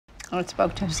Oh, it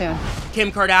spoke too soon.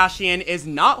 Kim Kardashian is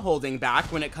not holding back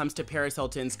when it comes to Paris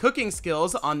Hilton's cooking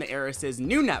skills on the heiress's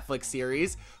new Netflix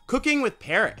series, Cooking with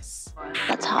Paris.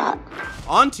 That's hot.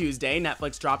 On Tuesday,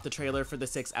 Netflix dropped the trailer for the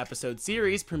 6-episode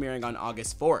series premiering on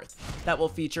August 4th that will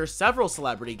feature several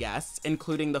celebrity guests,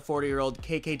 including the 40-year-old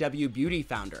KKW beauty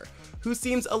founder, who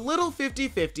seems a little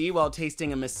 50-50 while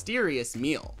tasting a mysterious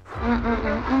meal.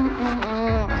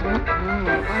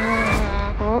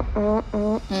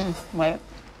 Wait.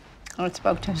 Oh, it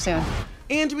spoke too soon.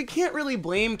 And we can't really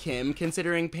blame Kim,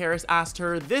 considering Paris asked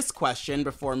her this question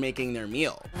before making their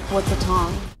meal. What's a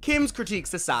tong? Kim's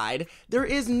critiques aside, there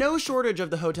is no shortage of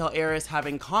the hotel heiress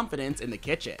having confidence in the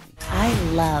kitchen. I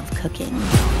love cooking.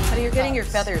 Honey, you're getting your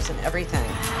feathers and everything.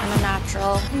 I'm a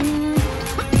natural.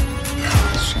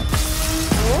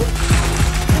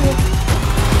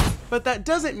 But that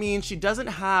doesn't mean she doesn't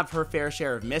have her fair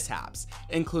share of mishaps,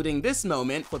 including this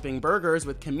moment flipping burgers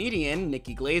with comedian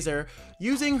Niki Glaser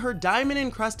using her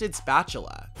diamond-encrusted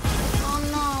spatula. Oh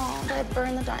no, did I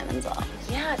burn the diamonds off?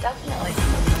 Yeah, definitely.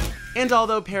 And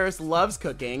although Paris loves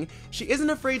cooking, she isn't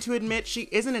afraid to admit she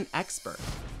isn't an expert,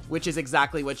 which is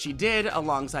exactly what she did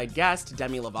alongside guest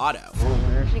Demi Lovato.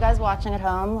 You guys watching at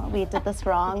home, we did this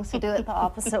wrong, so do it the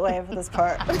opposite way for this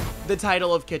part. The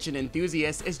title of Kitchen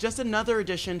Enthusiast is just another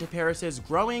addition to Paris's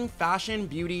growing fashion,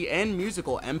 beauty, and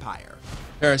musical empire.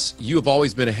 Paris, you have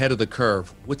always been ahead of the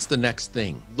curve. What's the next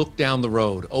thing? Look down the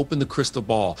road, open the crystal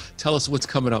ball. Tell us what's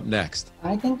coming up next.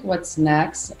 I think what's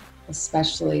next,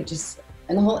 especially just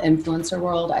in the whole influencer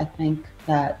world, I think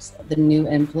that the new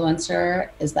influencer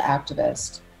is the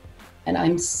activist. And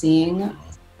I'm seeing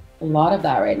a lot of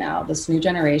that right now. This new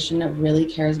generation really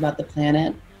cares about the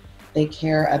planet. They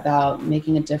care about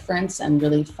making a difference and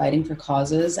really fighting for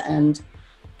causes. And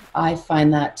I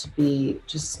find that to be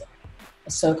just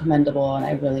so commendable, and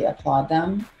I really applaud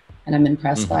them, and I'm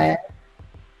impressed by it.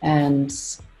 And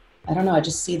I don't know, I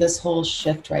just see this whole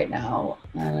shift right now,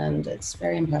 and it's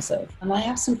very impressive. And I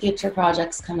have some future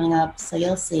projects coming up, so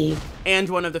you'll see. And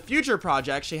one of the future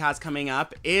projects she has coming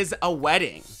up is a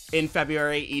wedding. In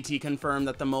February, ET confirmed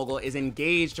that the mogul is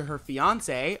engaged to her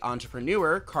fiancé,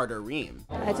 entrepreneur Carter Ream.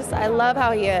 I love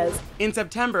how he is. In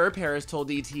September, Paris told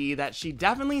ET that she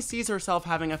definitely sees herself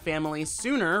having a family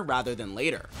sooner rather than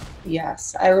later.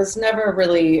 Yes, I was never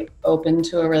really open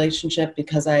to a relationship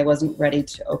because I wasn't ready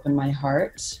to open my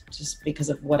heart, just because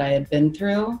of what I had been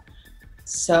through.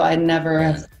 So I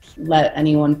never let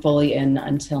anyone fully in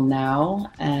until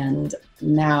now. And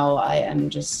now I am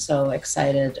just so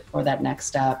excited for that next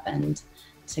step and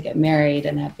to get married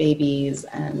and have babies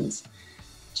and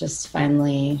just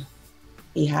finally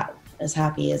be as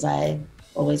happy as I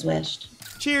always wished.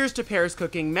 Cheers to Paris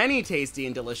cooking many tasty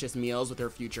and delicious meals with her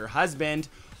future husband,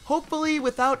 hopefully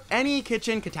without any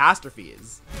kitchen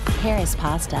catastrophes. Paris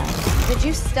pasta. Did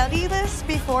you study this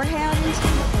beforehand?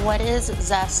 What is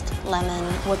zest lemon?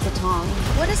 What's a tong?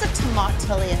 What is a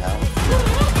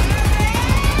tomatillo?